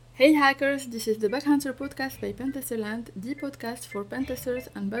Hey hackers, this is the Bug Hunter podcast by Pentesterland, the podcast for pentesters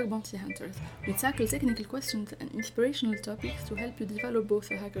and bug bounty hunters. We tackle technical questions and inspirational topics to help you develop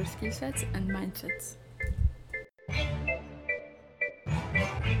both a hacker skill set and mindset.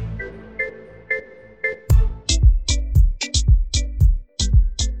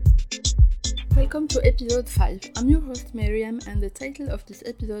 Welcome to episode 5. I'm your host Miriam, and the title of this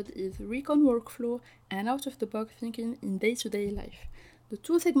episode is Recon Workflow and Out-of-the-Box Thinking in Day-to-Day Life. The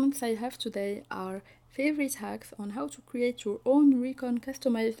two segments I have today are favorite hacks on how to create your own Recon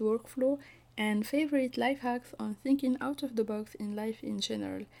customized workflow and favorite life hacks on thinking out of the box in life in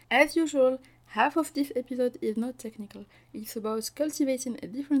general. As usual, half of this episode is not technical. It's about cultivating a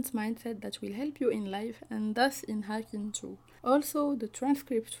different mindset that will help you in life and thus in hacking too. Also, the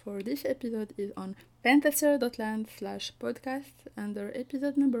transcript for this episode is on pentester.land/podcast under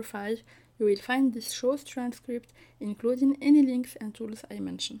episode number 5. You will find this show's transcript, including any links and tools I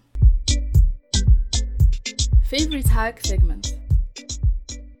mention. Favorite hack segment.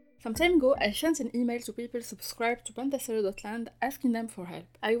 Some time ago, I sent an email to people subscribed to pentester.land asking them for help.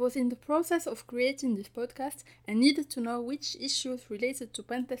 I was in the process of creating this podcast and needed to know which issues related to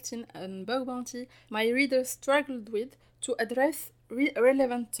pentesting and bug bounty my readers struggled with to address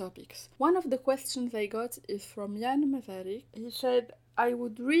relevant topics. One of the questions I got is from Jan Mazarik. He said, I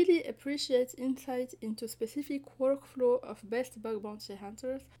would really appreciate insight into specific workflow of best bug bounty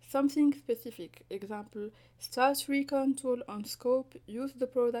hunters, something specific, example, start recon tool on scope, use the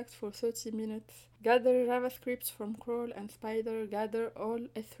product for 30 minutes, gather JavaScript from crawl and spider, gather all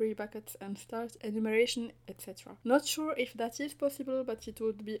S3 buckets and start enumeration, etc. Not sure if that is possible, but it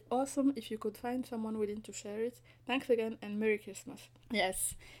would be awesome if you could find someone willing to share it. Thanks again and Merry Christmas.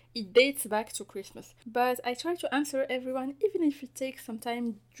 Yes, it dates back to Christmas, but I try to answer everyone even if it takes some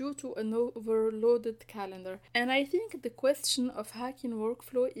time due to an overloaded calendar. And I think the question of hacking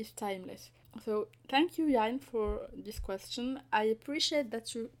workflow is timeless. So thank you, Jan, for this question. I appreciate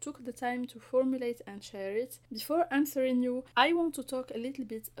that you took the time to formulate and share it. Before answering you, I want to talk a little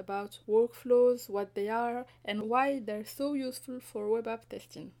bit about workflows, what they are, and why they're so useful for web app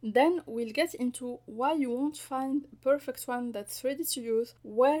testing. Then we'll get into why you won't find a perfect one that's ready to use,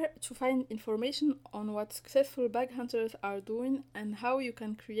 where to find information on what successful bug hunters are doing, and how you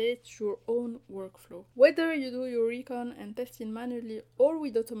can create your own workflow. Whether you do your recon and testing manually or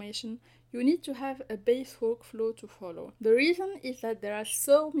with automation, you need to have a base workflow to follow. The reason is that there are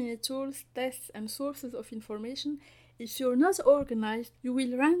so many tools, tests, and sources of information. If you're not organized, you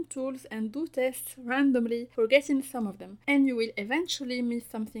will run tools and do tests randomly, forgetting some of them, and you will eventually miss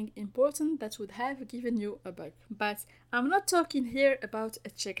something important that would have given you a bug. But I'm not talking here about a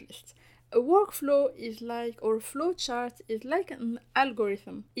checklist. A workflow is like, or a flow chart is like an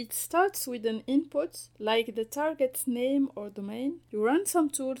algorithm. It starts with an input, like the target's name or domain. You run some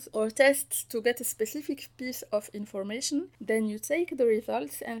tools or tests to get a specific piece of information. Then you take the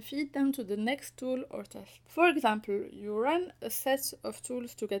results and feed them to the next tool or test. For example, you run a set of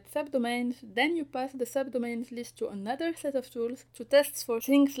tools to get subdomains, then you pass the subdomains list to another set of tools to test for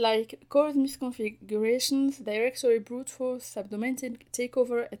things like code misconfigurations, directory brute force, subdomain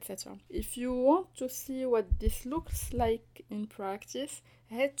takeover, etc. If you want to see what this looks like in practice,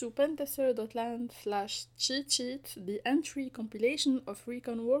 head to pentester.land/cheat sheet. The entry compilation of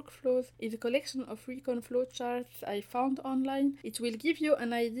Recon workflows is a collection of Recon flowcharts I found online. It will give you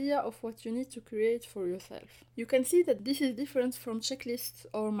an idea of what you need to create for yourself. You can see that this is different from checklists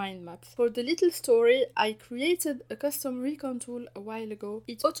or mind maps. For the little story, I created a custom Recon tool a while ago.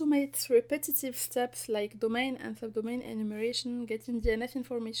 It automates repetitive steps like domain and subdomain enumeration, getting DNS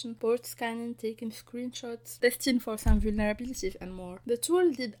information, port scanning, taking screenshots, testing for some vulnerabilities, and more. The tool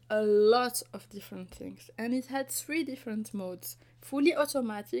did a lot of different things, and it had 3 different modes: fully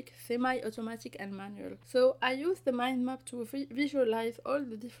automatic, semi-automatic, and manual. So I used the mind map to visualize all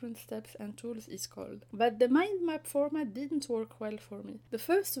the different steps and tools it's called. But the mind map format didn't work well for me. The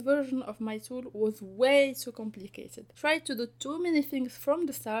first version of my tool was way too complicated. Tried to do too many things from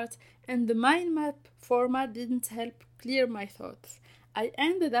the start, and the mind map format didn't help clear my thoughts. I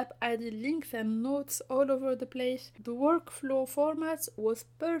ended up adding links and notes all over the place. The workflow format was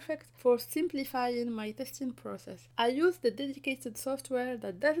perfect for simplifying my testing process. I used the dedicated software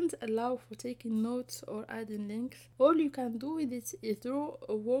that doesn't allow for taking notes or adding links. All you can do with it is draw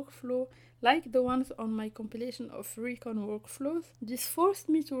a workflow like the ones on my compilation of recon workflows. This forced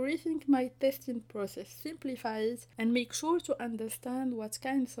me to rethink my testing process, simplify it, and make sure to understand what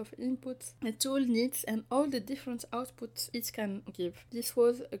kinds of inputs a tool needs and all the different outputs it can give. This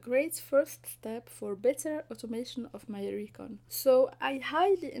was a great first step for better automation of my recon. So I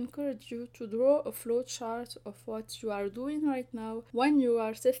highly encourage you to draw a flowchart of what you are doing right now when you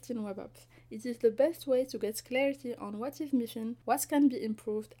are testing web apps. It is the best way to get clarity on what is missing, what can be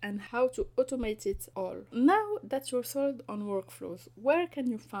improved, and how to automate it all. Now that you're sold on workflows, where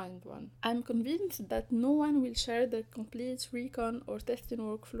can you find one? I'm convinced that no one will share the complete recon or testing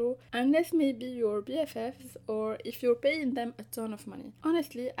workflow unless maybe your BFFs or if you're paying them a ton of money.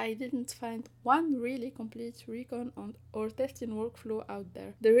 Honestly, I didn't find one really complete recon or testing workflow out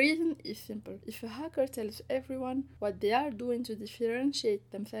there. The reason is simple. If a hacker tells everyone what they are doing to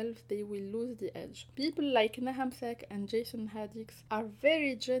differentiate themselves, they will lose the edge. People like Nahamsek and Jason Haddix are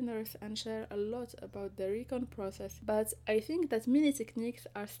very generous and share a lot about the recon process, but I think that many techniques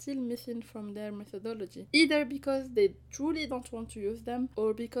are still missing from their methodology, either because they truly don't want to use them,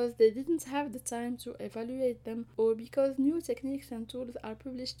 or because they didn't have the time to evaluate them, or because new techniques and tools are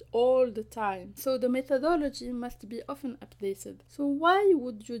published all the time. So the methodology must be often updated. So why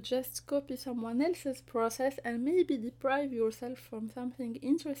would you just copy someone else's process and maybe deprive yourself from something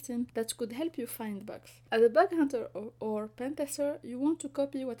interesting that could help you find bugs? As a bug hunter or pen tester, you want to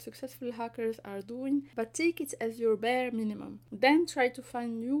copy what successful hackers are doing, but take it as your bare minimum. Then try to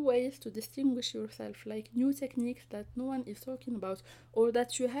find new ways to distinguish yourself, like new techniques that no one is talking about, or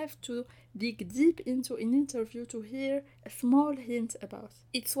that you have to dig deep into in interview to hear a small hint about.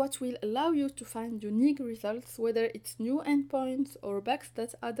 It's what will allow you to find unique results, whether it's new endpoints or bugs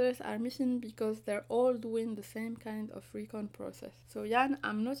that others are missing because they're all doing the same kind of recon process. So Jan,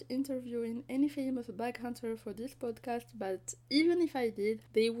 I'm not interviewing any famous bug hunter for this podcast, but even if I did,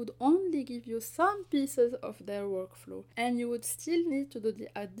 they would only give you some pieces of their workflow, and you would still need to do the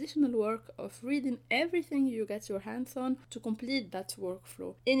additional work of reading everything you get your hands on to complete that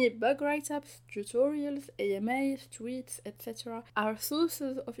workflow. Any bug write-ups, tutorials, AMAs, tweets, etc. are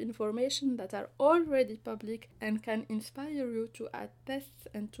sources of information that are already public and can inspire you to add tests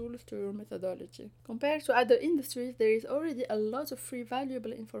and tools to your methodology. Compared to other industries, there is already a lot of free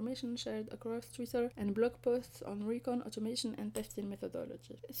valuable information shared across Twitter and blog posts on recon, automation, and testing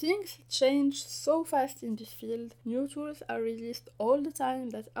methodology. Things change so fast in this field. New tools are released all the time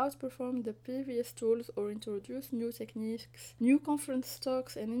that outperform the previous tools or introduce new techniques. New conference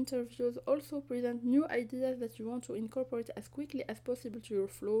talks and interviews also present new ideas that you want to incorporate as quickly as possible to your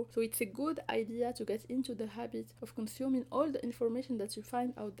flow, so it's a good idea to get into the habit of consuming all the information that you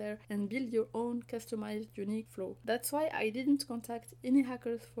find out there and build your own customized, unique flow. That's why I didn't contact any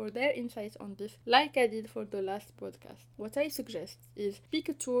hackers for their insights on this, like I did for the last podcast. What I suggest is pick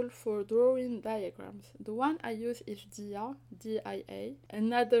a tool for drawing diagrams. The one I use is Dia, D-I-A.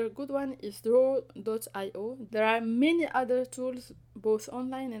 Another good one is Draw.io. There are many other tools, both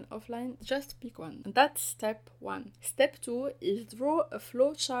online and offline. Just pick one. That's step 1. Step 2 is draw a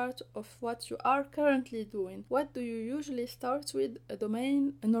flowchart of what you are currently doing. What do you usually start with? A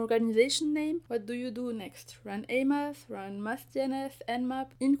domain, an organization name? What do you do next? Run AMAS, run MassDNS, Nmap.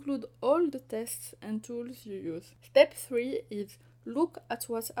 Include all the tests and tools you use. Step 3 is look at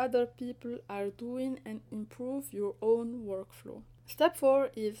what other people are doing and improve your own workflow. Step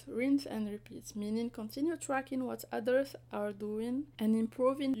 4 is rinse and repeat, meaning continue tracking what others are doing and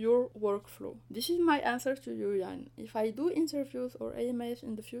improving your workflow. This is my answer to you, Jan. If I do interviews or AMAs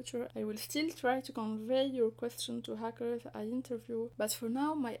in the future, I will still try to convey your question to hackers I interview, but for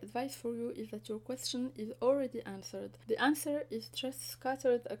now my advice for you is that your question is already answered. The answer is just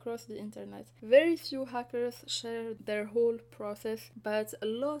scattered across the internet. Very few hackers share their whole process, but a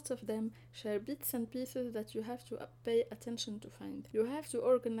lot of them share bits and pieces that you have to pay attention to find. You have to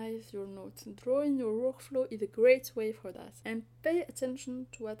organize your notes. Drawing your workflow is a great way for that. And pay attention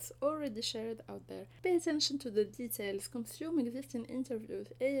to what's already shared out there. Pay attention to the details. Consume existing interviews,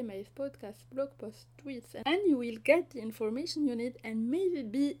 AMAs, podcasts, blog posts, tweets, and you will get the information you need and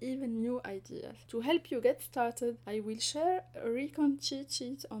maybe even new ideas. To help you get started, I will share a recon cheat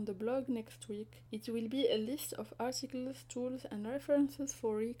sheet on the blog next week. It will be a list of articles, tools, and references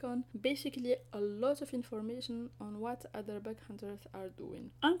for recon. Basically, a lot of information on what other bug hunters are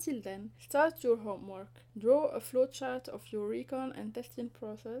doing. Until then, start your homework. Draw a flowchart of your recon and testing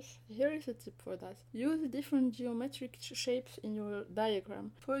process. Here is a tip for that. Use different geometric shapes in your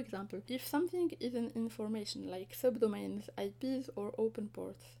diagram. For example, if something is an information like subdomains, IPs, or open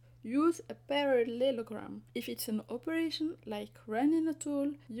ports, use a parallelogram. If it's an operation like running a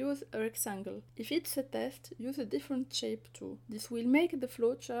tool, use a rectangle. If it's a test, use a different shape too. This will make the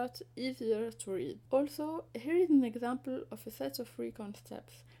flowchart easier to read. Also, here is an example of a set of recon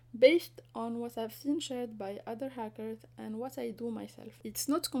steps, based on what I've seen shared by other hackers and what I do myself. It's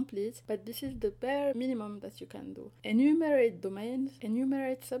not complete, but this is the bare minimum that you can do. Enumerate domains,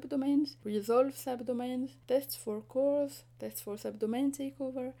 enumerate subdomains, resolve subdomains, test for cores, test for subdomain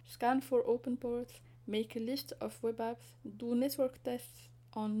takeover, scan for open ports, make a list of web apps, do network tests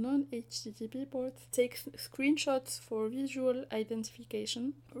on non-HTTP ports, take screenshots for visual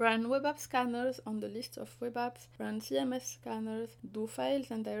identification, run web app scanners on the list of web apps, run CMS scanners, do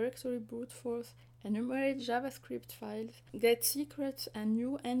files and directory brute force, enumerate JavaScript files, get secrets and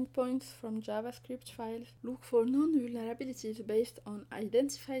new endpoints from JavaScript files, look for known vulnerabilities based on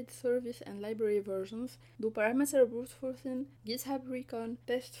identified service and library versions, do parameter brute forcing, GitHub recon,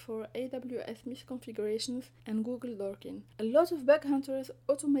 test for AWS misconfigurations, and Google Dorkin. A lot of bug hunters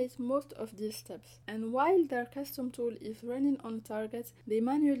automate most of these steps, and while their custom tool is running on a target, they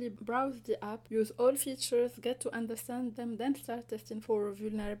manually browse the app, use all features, get to understand them, then start testing for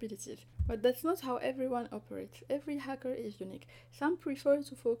vulnerabilities. But that's not how everyone operates. Every hacker is unique. Some prefer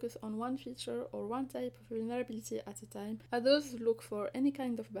to focus on one feature or one type of vulnerability at a time. Others look for any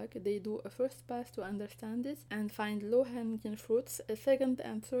kind of bug. They do a first pass to understand it and find low-hanging fruits, a second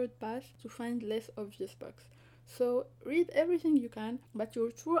and third pass to find less obvious bugs. So read everything you can, but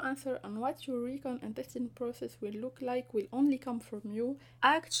your true answer on what your recon and testing process will look like will only come from you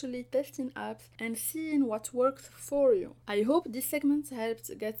actually testing apps and seeing what works for you. I hope this segment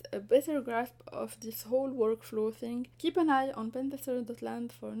helped get a better grasp of this whole workflow thing. Keep an eye on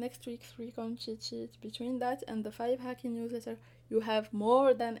pentester.land for next week's recon cheat sheet. Between that and the 5 hacking newsletter, you have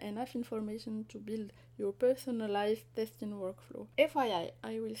more than enough information to build your personalized testing workflow. FYI,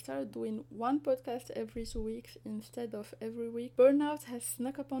 I will start doing one podcast every 2 weeks instead of every week. Burnout has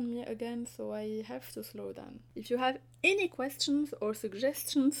snuck upon me again, so I have to slow down. If you have any questions or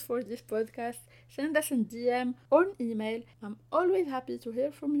suggestions for this podcast, send us a DM or an email. I'm always happy to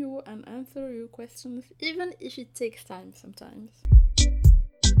hear from you and answer your questions, even if it takes time sometimes.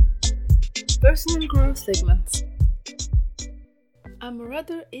 Personal growth segments. I'm a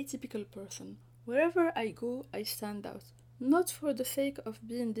rather atypical person. Wherever I go, I stand out. Not for the sake of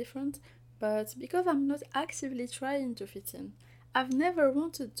being different, but because I'm not actively trying to fit in. I've never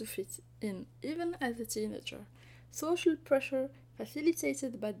wanted to fit in, even as a teenager. Social pressure,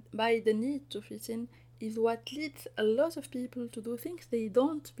 facilitated by the need to fit in, is what leads a lot of people to do things they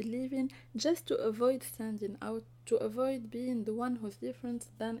don't believe in just to avoid standing out, to avoid being the one who's different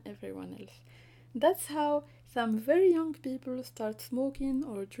than everyone else. That's how some very young people start smoking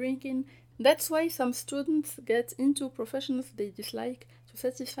or drinking. That's why some students get into professions they dislike to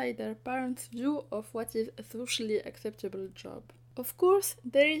satisfy their parents' view of what is a socially acceptable job. Of course,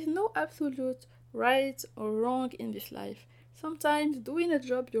 there is no absolute right or wrong in this life. Sometimes doing a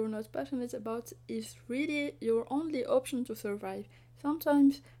job you're not passionate about is really your only option to survive.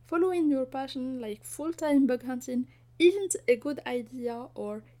 Sometimes following your passion, like full-time bug hunting, isn't a good idea,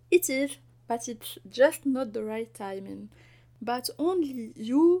 or it is, but it's just not the right timing. But only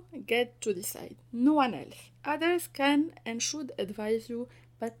you get to decide, no one else. Others can and should advise you,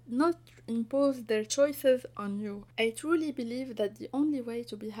 but not impose their choices on you. I truly believe that the only way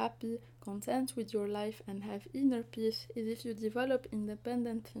to be happy, content with your life, and have inner peace is if you develop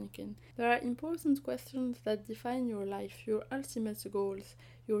independent thinking. There are important questions that define your life, your ultimate goals,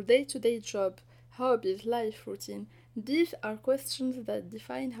 your day-to-day job, hobbies, life routine. These are questions that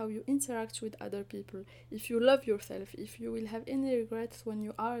define how you interact with other people, if you love yourself, if you will have any regrets when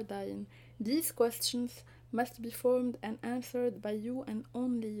you are dying. These questions must be formed and answered by you and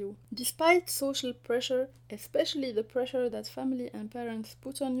only you. Despite social pressure, especially the pressure that family and parents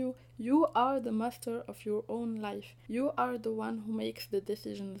put on you, you are the master of your own life. You are the one who makes the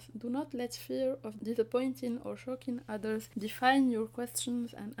decisions. Do not let fear of disappointing or shocking others define your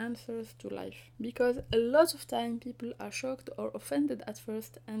questions and answers to life. Because a lot of time people are shocked or offended at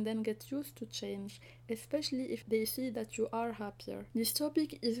first and then get used to change, especially if they see that you are happier. This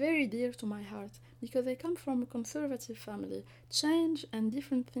topic is very dear to my heart because I come from a conservative family. Change and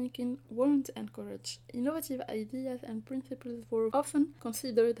different thinking weren't encouraged. Innovative ideas and principles were often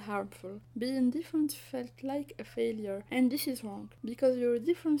considered harmful. Being different felt like a failure, and this is wrong, because your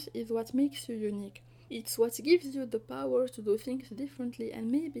difference is what makes you unique. It's what gives you the power to do things differently and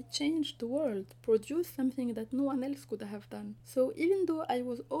maybe change the world, produce something that no one else could have done. So even though I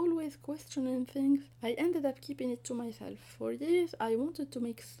was always questioning things, I ended up keeping it to myself. For years I wanted to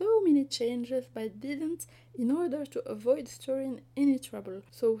make so many changes but didn't, in order to avoid stirring any trouble.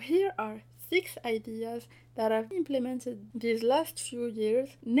 So here are 6 ideas that I've implemented these last few years.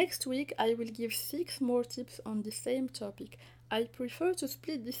 Next week I will give 6 more tips on the same topic. I prefer to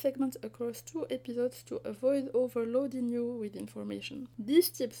split this segment across 2 episodes to avoid overloading you with information. These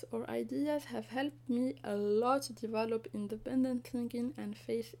tips or ideas have helped me a lot develop independent thinking and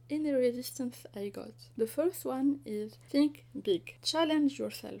face any resistance I got. The first one is think big. Challenge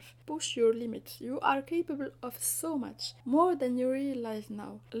yourself. Push your limits. You are capable of so much, more than you realize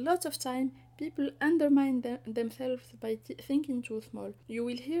now. A lot of time, people undermine themselves by thinking too small. You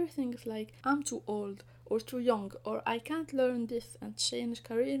will hear things like, I'm too old, or too young, or I can't learn this and change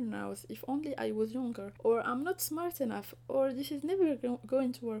career now, if only I was younger, or I'm not smart enough, or this is never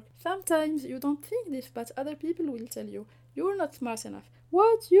going to work. Sometimes you don't think this, but other people will tell you, you're not smart enough.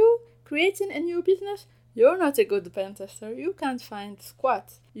 What, you? Creating a new business? You're not a good pen tester, you can't find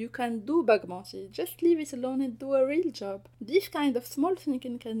squat. You can do bug bounty, just leave it alone and do a real job. This kind of small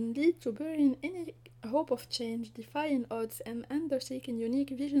thinking can lead to burying any hope of change, defying odds, and undertaking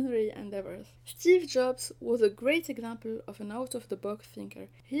unique visionary endeavors. Steve Jobs was a great example of an out-of-the-box thinker.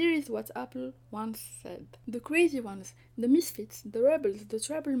 Here is what Apple once said. The crazy ones, the misfits, the rebels, the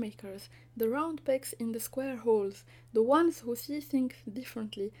troublemakers, the round pegs in the square holes, the ones who see things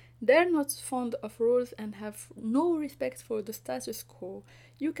differently, they're not fond of rules and have no respect for the status quo.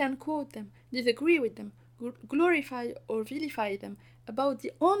 You can quote them, disagree with them, glorify or vilify them. About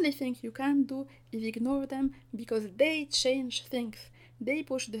the only thing you can do is ignore them because they change things. They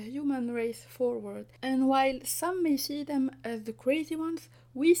push the human race forward. And while some may see them as the crazy ones,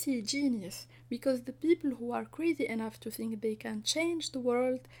 we see genius, because the people who are crazy enough to think they can change the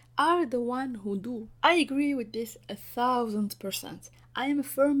world are the ones who do. I agree with this 1000%. I am a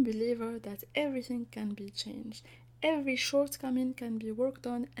firm believer that everything can be changed. Every shortcoming can be worked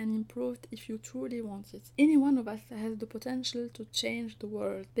on and improved if you truly want it. Any one of us has the potential to change the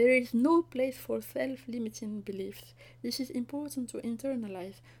world. There is no place for self-limiting beliefs. This is important to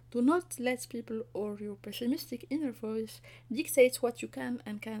internalize. Do not let people or your pessimistic inner voice dictate what you can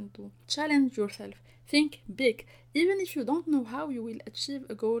and can't do. Challenge yourself. Think big. Even if you don't know how you will achieve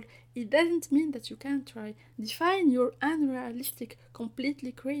a goal, it doesn't mean that you can't try. Define your unrealistic,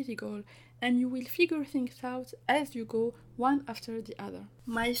 completely crazy goal, and you will figure things out as you go, one after the other.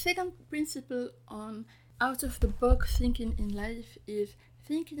 My second principle on out-of-the-box thinking in life is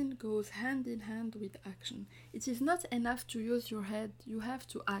thinking goes hand in hand with action. It is not enough to use your head, you have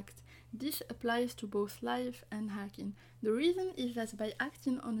to act. This applies to both life and hacking. The reason is that by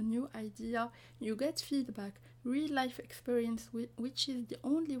acting on a new idea, you get feedback, real-life experience, which is the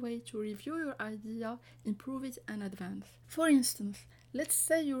only way to review your idea, improve it, and advance. For instance, let's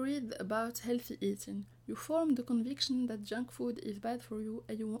say you read about healthy eating. You form the conviction that junk food is bad for you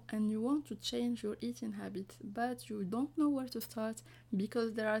and you want to change your eating habits, but you don't know where to start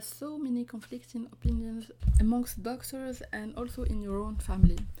because there are so many conflicting opinions amongst doctors and also in your own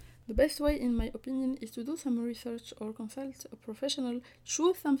family. The best way, in my opinion, is to do some research or consult a professional,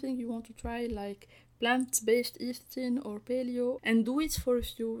 choose something you want to try, like plant-based eating or paleo, and do it for a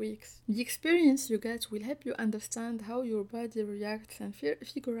few weeks. The experience you get will help you understand how your body reacts and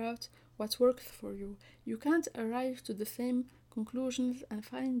figure out what works for you. You can't arrive to the same conclusions and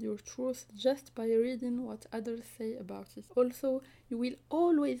find your truth just by reading what others say about it. Also, you will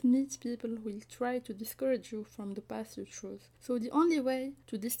always meet people who will try to discourage you from the path you choose. So the only way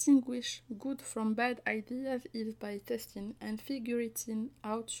to distinguish good from bad ideas is by testing and figuring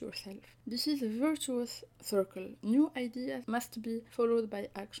out yourself. This is a virtuous circle. New ideas must be followed by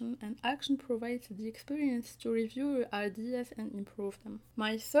action, and action provides the experience to review your ideas and improve them.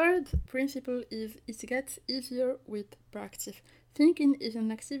 My third principle is it gets easier with practice. Thinking is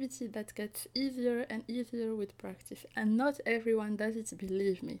an activity that gets easier and easier with practice, and not everyone does it,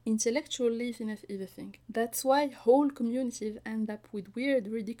 believe me. Intellectual laziness is a thing. That's why whole communities end up with weird,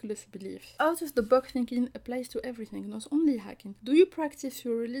 ridiculous beliefs. Out-of-the-box thinking applies to everything, not only hacking. Do you practice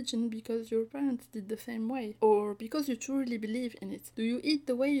your religion because your parents did the same way, or because you truly believe in it? Do you eat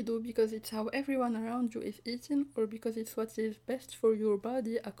the way you do because it's how everyone around you is eating, or because it's what is best for your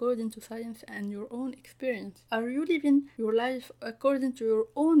body according to science and your own experience? Are you living your life according to your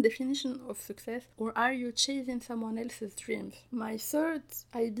own definition of success, or are you chasing someone else's dreams? My third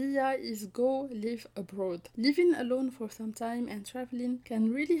idea is go live abroad. Living alone for some time and traveling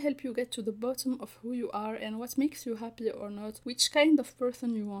can really help you get to the bottom of who you are and what makes you happy or not, which kind of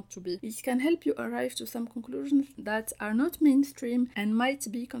person you want to be. It can help you arrive to some conclusions that are not mainstream and might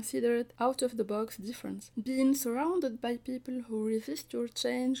be considered out of the box different. Being surrounded by people who resist your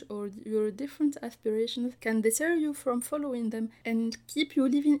change or your different aspirations can deter you from following them and keep you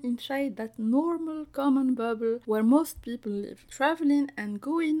living inside that normal common bubble where most people live. Traveling and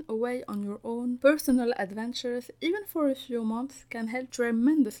going away on your own personal adventures, even for a few months, can help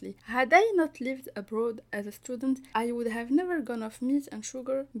tremendously. Had I not lived abroad as a student, I would have never gone off meat and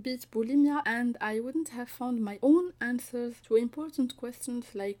sugar, beat bulimia, and I wouldn't have found my own answers to important questions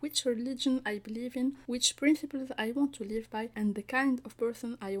like which religion I believe in, which principles I want to live by, and the kind of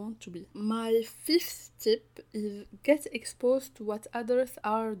person I want to be. My fifth tip is get exposed to what others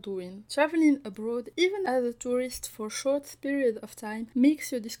are doing. Traveling abroad, even as a tourist for a short period of time,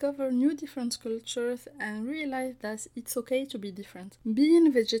 makes you discover new different cultures and realize that it's okay to be different.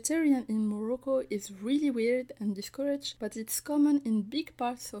 Being vegetarian in Morocco is really weird and discouraged, but it's common in big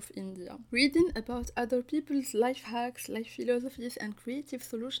parts of India. Reading about other people's life hacks, life philosophies, and creative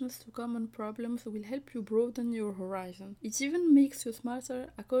solutions to common problems will help you broaden your horizon. It even makes you smarter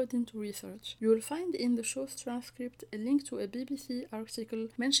according to research. You will find in the show's transcript a link to a BBC article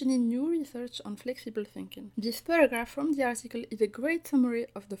mentioning new research on flexible thinking. This paragraph from the article is a great summary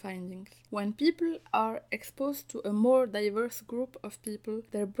of the findings. When people are exposed to a more diverse group of people,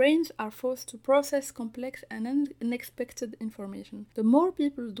 their brains are forced to process complex and unexpected information. The more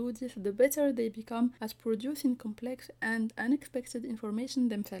people do this, the better they become at producing complex and unexpected information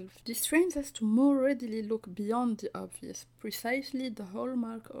themselves. This trains us to more readily look beyond the obvious, precisely the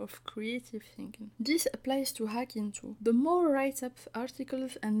hallmark of creative thinking. This applies to hacking too. The more write-ups,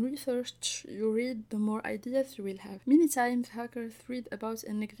 articles, and research you read, the more ideas you will have. Many times hackers read about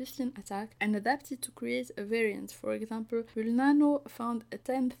an existing attack and adapt it to create a variant. For example, Vulnano found a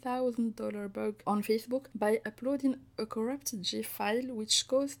 $10,000 bug on Facebook by uploading a corrupted GIF file which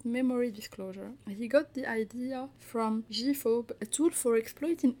caused memory disclosure. He got the idea from GPhobe, a tool for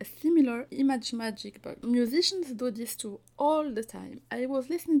exploiting a similar ImageMagick bug. Musicians do this too, all the time. I was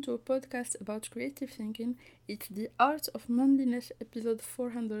listening to a podcast about creative thinking. It's The Art of Manliness, episode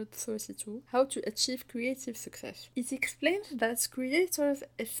 432, How to Achieve Creative Success. It explains that creators,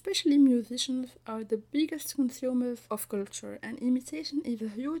 especially musicians, are the biggest consumers of culture, and imitation is a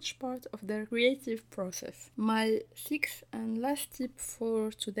huge part of their creative process. My sixth and last tip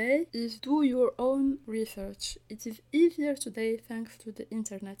for today is do your own research. It is easier today thanks to the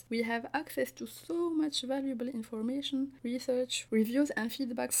internet. We have access to so much valuable information, research, reviews, and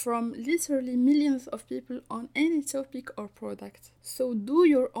feedback from literally millions of people on any topic or product. So do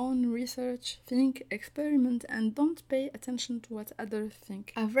your own research, think, experiment, and don't pay attention to what others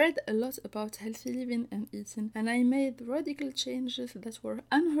think. I've read a lot about healthy living and eating, and I made radical changes that were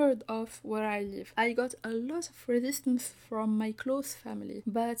unheard of where I live. I got a lot of resistance from my close family,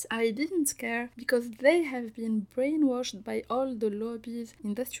 but I didn't care because they have been brainwashed by all the lobbies,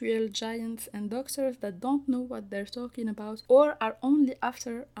 industrial giants, and doctors that don't know what they're talking about or are only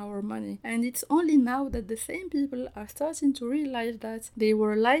after our money. And it's only now that the same people are starting to realize that they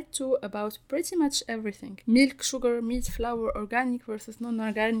were lied to about pretty much everything. Milk, sugar, meat, flour, organic versus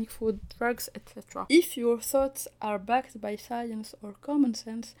non-organic food, drugs, etc. If your thoughts are backed by science or common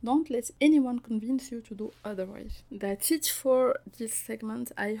sense, don't let anyone convince you to do otherwise. That's it for this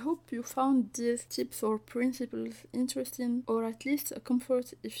segment. I hope you found these tips or principles interesting, or at least a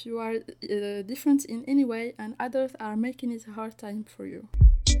comfort if you are different in any way and others are making it a hard time for you.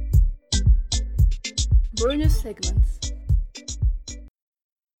 Bonus segments.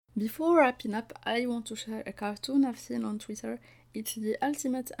 Before wrapping up, I want to share a cartoon I've seen on Twitter. It's the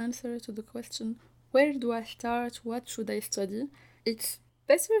ultimate answer to the question, where do I start? What should I study? It's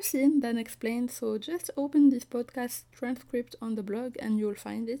better seen than explained, so just open this podcast transcript on the blog and you'll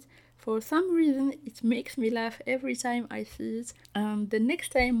find it. For some reason, it makes me laugh every time I see it. The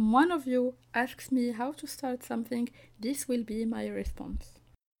next time one of you asks me how to start something, this will be my response.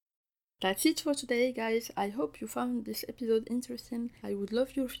 That's it for today, guys. I hope you found this episode interesting. I would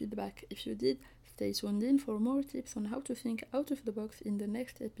love your feedback. If you did, stay tuned in for more tips on how to think out of the box in the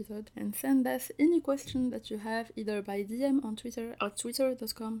next episode, and send us any question that you have either by DM on Twitter at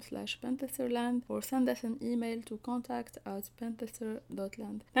twitter.com/pentesterland or send us an email to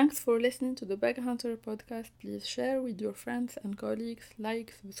contact@pentester.land. Thanks for listening to the Bug Hunter podcast. Please share with your friends and colleagues,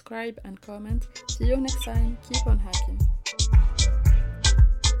 like, subscribe, and comment. See you next time. Keep on hacking.